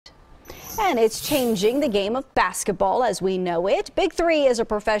And it's changing the game of basketball as we know it. Big Three is a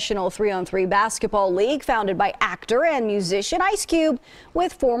professional 3-on-3 basketball league founded by actor and musician Ice Cube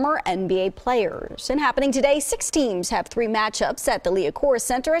with former NBA players. And happening today, 6 teams have 3 matchups at the Liacouras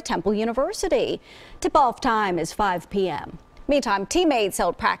Center at Temple University. Tip-off time is 5 p.m. Meantime, teammates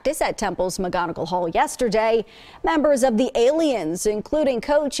held practice at Temple's McGonigal Hall yesterday. Members of the Aliens, including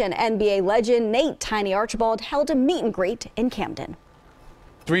coach and NBA legend Nate "Tiny" Archibald, held a meet and greet in Camden.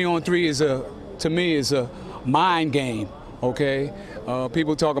 3-on-3 is to me is a mind game. Okay,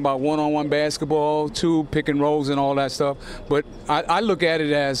 people talk about one-on-one basketball, 2 pick and rolls and all that stuff, but I look at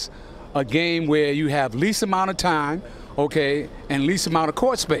it as a game where you have least amount of time, okay, and least amount of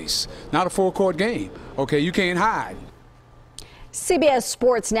court space. Not a full-court game. Okay, you can't hide. CBS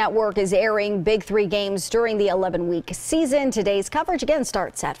Sports Network is airing Big Three games during the 11-week season. Today's coverage again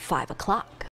starts at 5 o'clock.